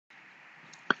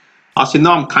As you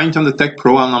know, I'm kind of the tech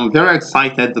pro, and I'm very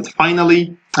excited that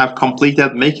finally I've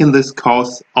completed making this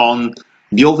course on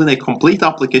building a complete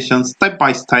application step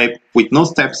by step with no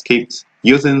step skipped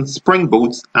using Spring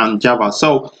Boot and Java.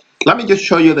 So let me just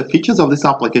show you the features of this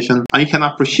application, and you can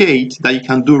appreciate that you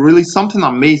can do really something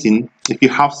amazing if you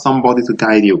have somebody to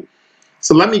guide you.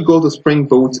 So let me go to Spring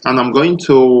Boot, and I'm going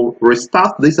to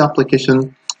restart this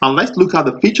application, and let's look at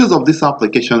the features of this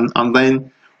application, and then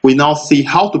we now see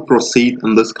how to proceed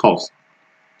in this course.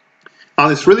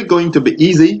 And it's really going to be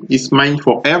easy. It's meant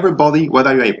for everybody,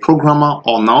 whether you're a programmer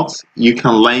or not. You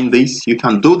can learn this. You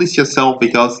can do this yourself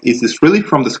because it is really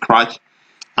from the scratch,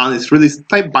 and it's really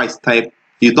step by step.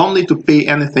 You don't need to pay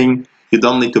anything. You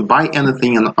don't need to buy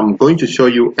anything, and I'm going to show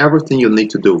you everything you need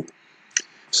to do.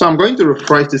 So I'm going to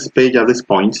refresh this page at this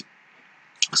point.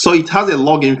 So it has a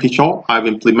login feature. I've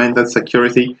implemented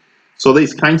security. So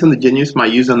this is kind of genius, my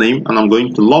username, and I'm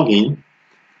going to log in.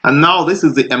 And now this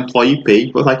is the employee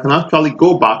page, but I can actually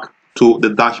go back to the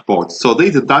dashboard. So this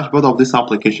is the dashboard of this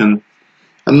application.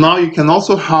 And now you can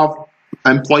also have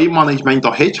employee management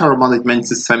or HR management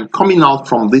system coming out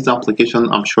from this application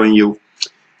I'm showing you.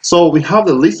 So we have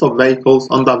the list of vehicles.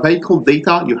 Under vehicle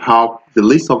data, you have the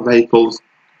list of vehicles.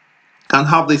 And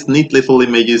have these neat little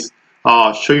images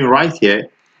showing right here.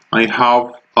 I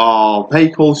have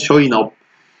vehicles showing up.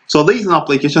 So this is an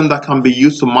application that can be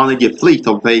used to manage a fleet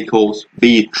of vehicles,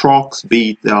 be it trucks,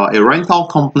 be it a rental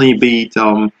company, be it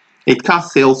a car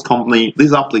sales company.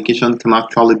 This application can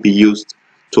actually be used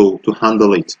to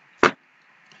handle it.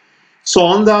 So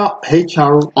under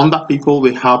HR, under people,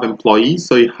 we have employees.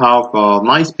 So you have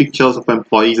nice pictures of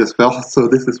employees as well. So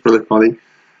this is really funny.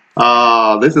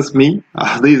 This is me.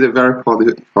 This is a very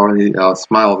funny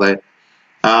smile there.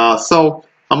 So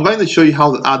I'm going to show you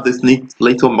how to add these neat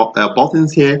little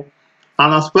buttons here,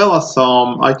 and as well as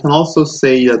I can also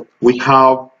say that we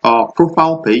have a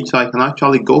profile page. So I can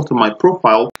actually go to my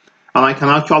profile, and I can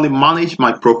actually manage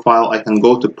my profile. I can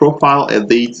go to profile,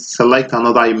 edit, select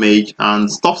another image, and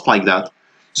stuff like that.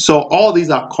 So all these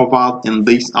are covered in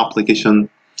this application.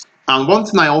 And one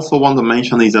thing I also want to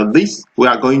mention is that we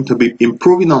are going to be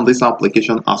improving on this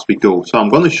application as we go. So I'm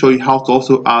going to show you how to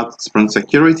also add Spring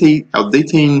Security,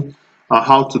 editing,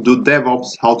 how to do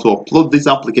DevOps, how to upload this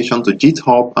application to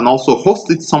GitHub, and also host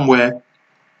it somewhere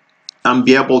and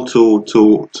be able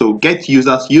to get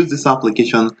users use this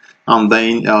application, and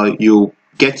then you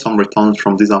get some returns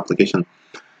from this application.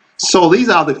 So these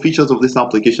are the features of this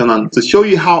application, and to show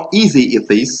you how easy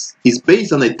it is, it's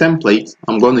based on a template.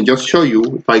 I'm going to just show you.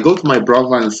 If I go to my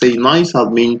browser and say nice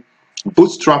admin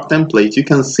Bootstrap template, you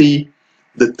can see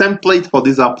the template for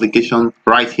this application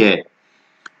right here.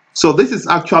 So this is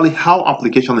actually how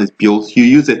application is built. You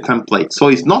use a template, so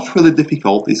it's not really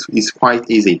difficult. It's quite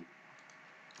easy.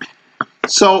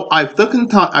 So I've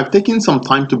taken some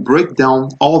time to break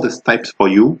down all the steps for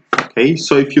you. Okay,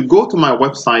 so if you go to my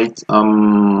website,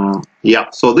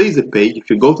 so there is a page. If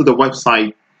you go to the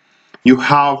website, you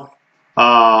have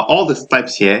all the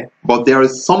steps here, but there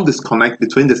is some disconnect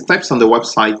between the steps on the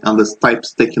website and the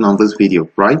steps taken on this video,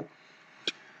 right?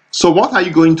 So what are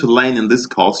you going to learn in this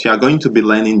course? You are going to be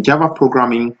learning Java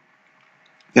programming.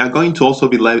 You are going to also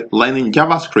be learning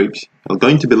JavaScript. You're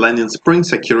going to be learning Spring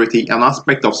Security, an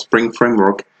aspect of Spring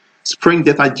Framework, Spring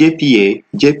Data Jpa.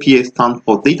 JPA stands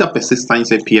for Data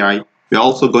Persistence API. We're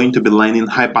also going to be learning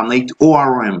Hibernate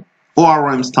ORM.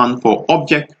 ORM stands for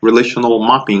Object Relational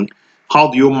Mapping.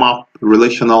 How do you map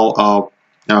relational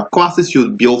classes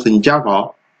you built in Java,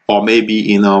 or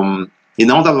maybe in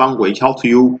other language? How do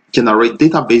you generate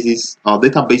databases,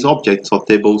 database objects or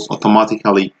tables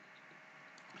automatically?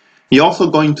 You're also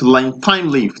going to learn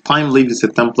Thymeleaf. Thymeleaf is a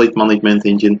template management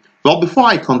engine. Well, before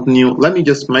I continue, let me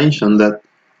just mention that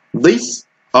this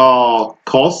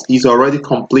course is already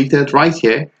completed right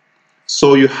here.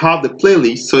 So you have the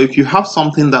playlist. So if you have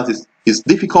something that is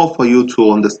difficult for you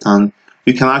to understand,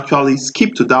 you can actually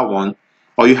skip to that one.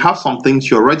 Or you have some things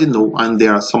you already know and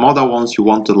there are some other ones you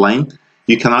want to learn,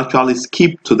 you can actually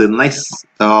skip to the next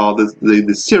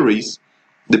the series,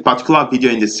 the particular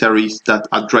video in the series that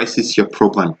addresses your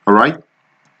problem. All right.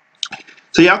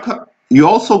 So you're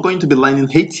also going to be learning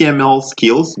HTML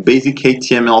skills, basic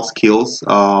HTML skills.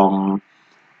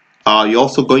 You're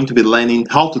also going to be learning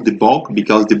how to debug,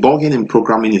 because debugging in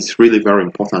programming is really very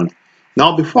important.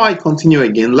 Now, before I continue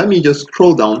again, let me just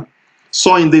scroll down.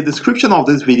 So in the description of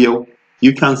this video,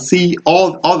 you can see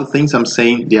all the things I'm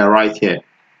saying. They are right here.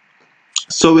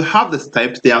 So we have the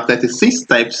steps. There are 36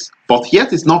 steps, but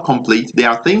yet it's not complete. There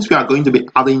are things we are going to be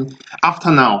adding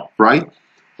after now, right?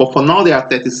 But for now, there are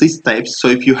 36 steps. So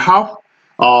if you have,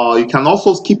 you can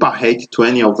also skip ahead to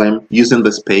any of them using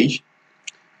this page.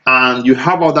 And you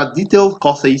have other detailed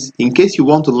courses in case you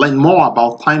want to learn more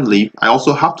about Thymeleaf. I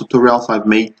also have tutorials I've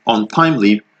made on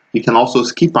Thymeleaf. You can also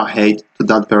skip ahead to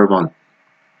that very one.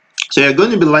 So you're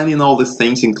going to be learning all these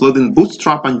things, including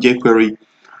Bootstrap and jQuery.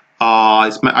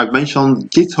 I've mentioned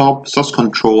GitHub, source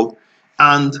control,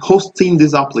 and hosting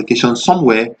this application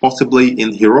somewhere, possibly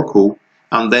in Heroku,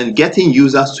 and then getting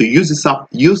users to use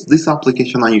this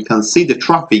application, and you can see the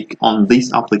traffic on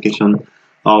this application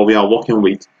we are working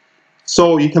with.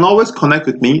 So you can always connect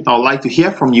with me. I would like to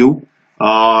hear from you.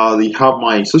 You have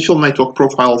my social network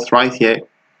profiles right here.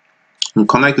 And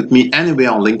connect with me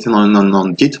anywhere on LinkedIn,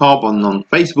 on GitHub, on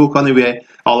Facebook, anywhere.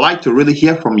 I would like to really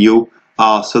hear from you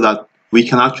so that we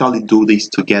can actually do this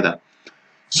together.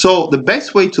 So the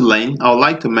best way to learn, I would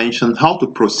like to mention how to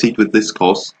proceed with this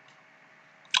course.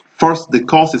 First, the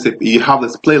course is you have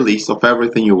this playlist of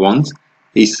everything you want.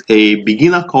 It's a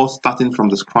beginner course starting from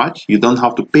the scratch. You don't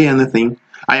have to pay anything.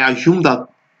 I assume that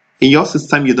in your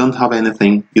system you don't have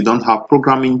anything. You don't have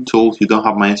programming tools. You don't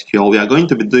have MySQL. We are going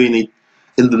to be doing it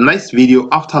in the next video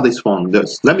after this one.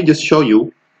 Let me just show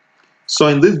you. So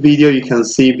in this video, you can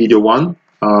see video 1.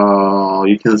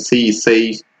 You can see it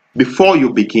says before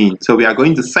you begin. So we are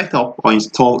going to set up or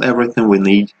install everything we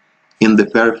need in the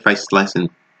very first lesson.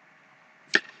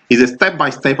 It's a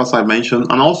step-by-step, as I mentioned,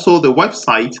 and also the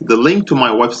website, the link to my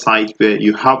website where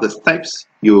you have the steps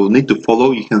you need to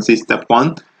follow. You can see step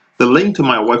 1. The link to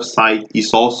my website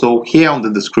is also here on the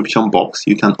description box.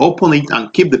 You can open it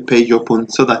and keep the page open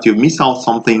so that you miss out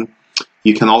something.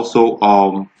 You can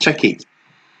also check it.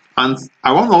 And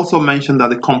I want to also mention that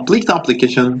the complete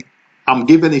application, I'm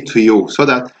giving it to you so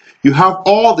that you have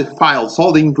all the files,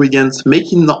 all the ingredients,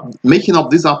 making up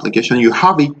this application. You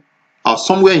have it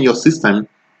somewhere in your system.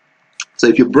 So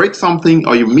if you break something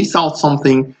or you miss out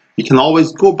something, you can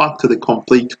always go back to the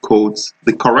complete codes,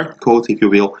 the correct code, if you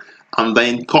will, and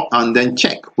then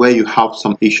check where you have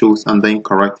some issues and then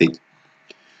correct it.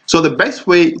 So the best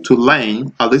way to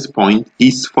learn at this point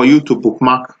is for you to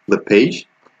bookmark the page.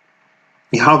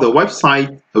 You have the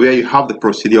website where you have the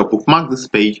procedure, bookmark this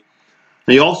page.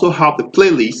 And you also have the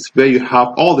playlist where you have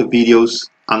all the videos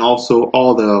and also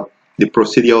all the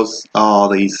procedures,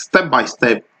 the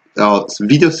step-by-step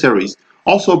video series.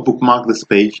 Also bookmark this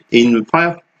page. In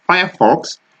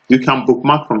Firefox, you can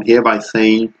bookmark from here by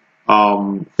saying,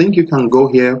 I think you can go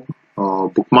here,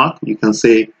 bookmark. You can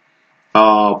say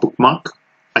bookmark.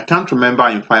 I can't remember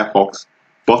in Firefox,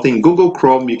 but in Google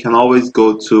Chrome, you can always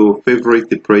go to favorite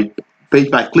the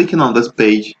page by clicking on this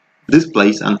page, this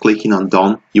place, and clicking on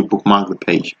done. You bookmark the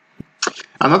page.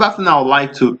 Another thing I would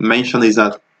like to mention is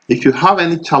that if you have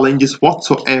any challenges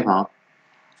whatsoever,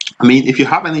 if you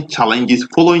have any challenges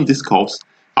following this course,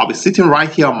 I'll be sitting right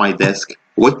here on my desk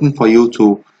waiting for you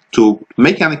to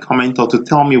make any comment or to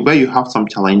tell me where you have some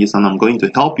challenges, and I'm going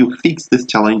to help you fix these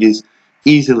challenges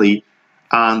easily.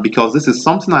 And because this is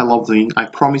something I love doing, I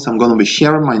promise I'm going to be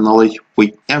sharing my knowledge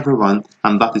with everyone,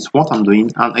 and that is what I'm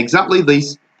doing. And exactly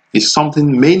this is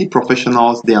something many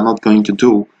professionals, they are not going to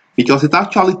do, because it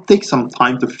actually takes some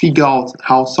time to figure out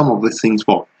how some of these things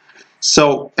work.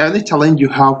 So any challenge you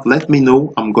have, let me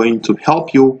know. I'm going to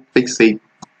help you fix it.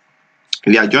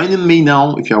 If you are joining me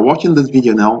now, if you are watching this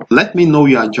video now, let me know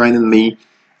you are joining me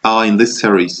in this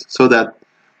series, so that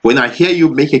when I hear you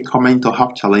make a comment or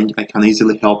have challenge, I can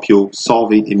easily help you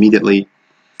solve it immediately.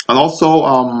 And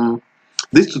also,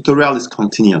 this tutorial is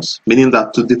continuous, meaning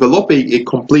that to develop a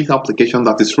complete application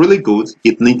that is really good,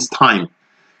 it needs time.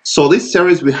 So this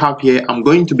series we have here, I'm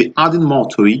going to be adding more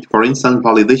to it. For instance,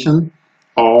 validation,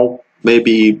 or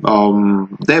maybe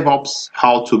DevOps,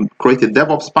 how to create a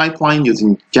DevOps pipeline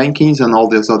using Jenkins and all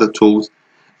these other tools,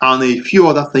 and a few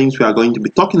other things we are going to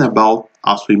be talking about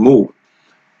as we move.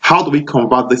 How do we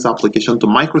convert this application to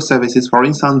microservices? For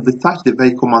instance, detach the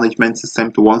vehicle management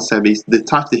system to one service,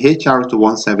 detach the HR to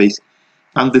one service,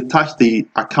 and detach the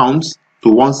accounts to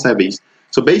one service.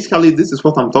 So basically, this is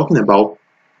what I'm talking about.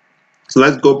 So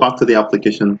let's go back to the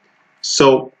application.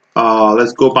 So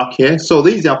let's go back here. So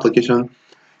this is the application.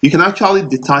 You can actually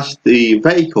detach the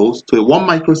vehicles to one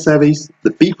microservice,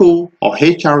 the people or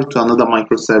HR to another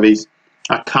microservice,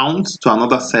 accounts to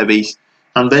another service,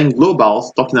 and then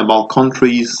globals, talking about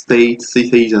countries, states,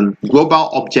 cities, and global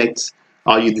objects,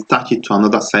 you detach it to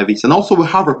another service. And also we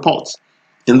have reports.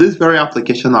 In this very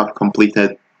application I've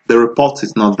completed, the reports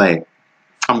is not there.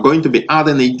 I'm going to be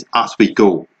adding it as we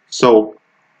go. So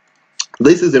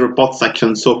this is the report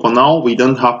section. So for now, we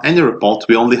don't have any reports.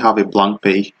 We only have a blank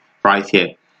page right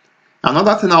here.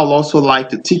 Another thing I would also like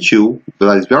to teach you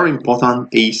that is very important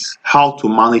is how to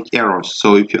manage errors.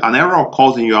 So if an error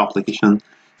occurs in your application,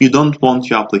 you don't want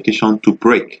your application to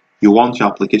break. You want your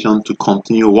application to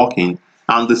continue working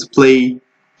and display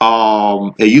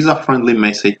a user-friendly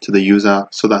message to the user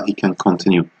so that he can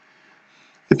continue.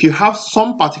 If you have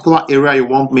some particular area you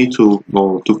want me to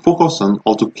focus on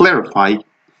or to clarify,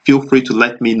 feel free to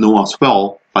let me know as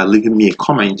well by leaving me a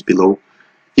comment below.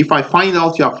 If I find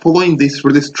out you are following this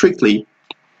really strictly,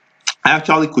 I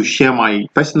actually could share my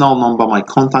personal number, my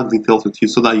contact details with you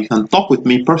so that you can talk with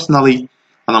me personally,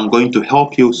 and I'm going to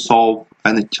help you solve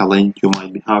any challenge you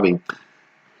might be having.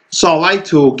 So I'd like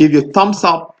to give you a thumbs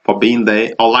up for being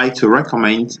there. I'd like to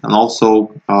recommend and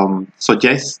also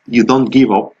suggest you don't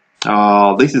give up.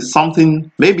 This is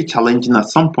something maybe challenging at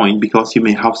some point because you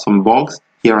may have some bugs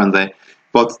here and there,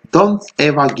 but don't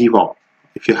ever give up.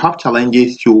 If you have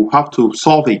challenges, you have to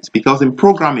solve it, because in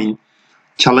programming,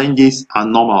 challenges are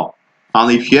normal.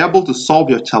 And if you're able to solve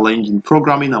your challenge in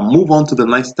programming and move on to the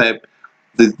next step,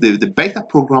 the better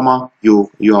programmer you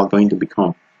are going to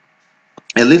become.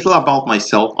 A little about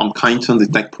myself: I'm Kyneton the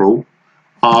Tech Pro.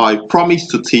 I promise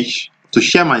to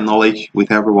share my knowledge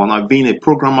with everyone. I've been a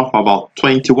programmer for about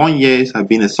 21 years. I've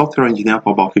been a software engineer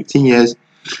for about 15 years.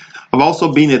 I've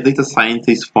also been a data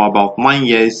scientist for about 9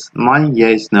 years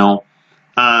now.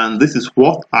 And this is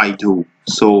what I do.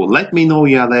 So let me know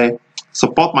you're there.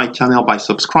 Support my channel by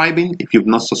subscribing if you've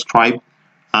not subscribed.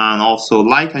 And also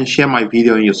like and share my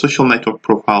video in your social network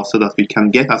profile so that we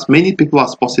can get as many people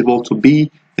as possible to be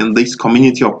in this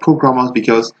community of programmers,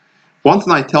 because one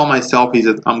thing I tell myself is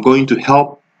that I'm going to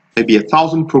help maybe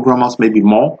 1,000 programmers, maybe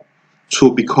more,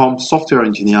 to become software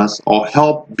engineers, or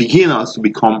help beginners to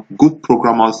become good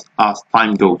programmers as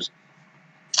time goes.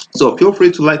 So feel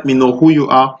free to let me know who you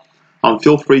are, and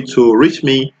feel free to reach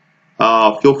me.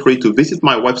 Feel free to visit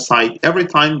my website every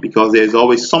time, because there's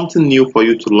always something new for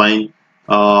you to learn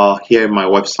here in my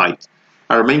website.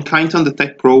 I remain Kyneton the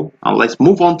Tech Pro, and let's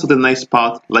move on to the next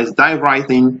part. Let's dive right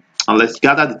in and let's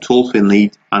gather the tools we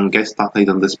need and get started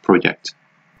on this project.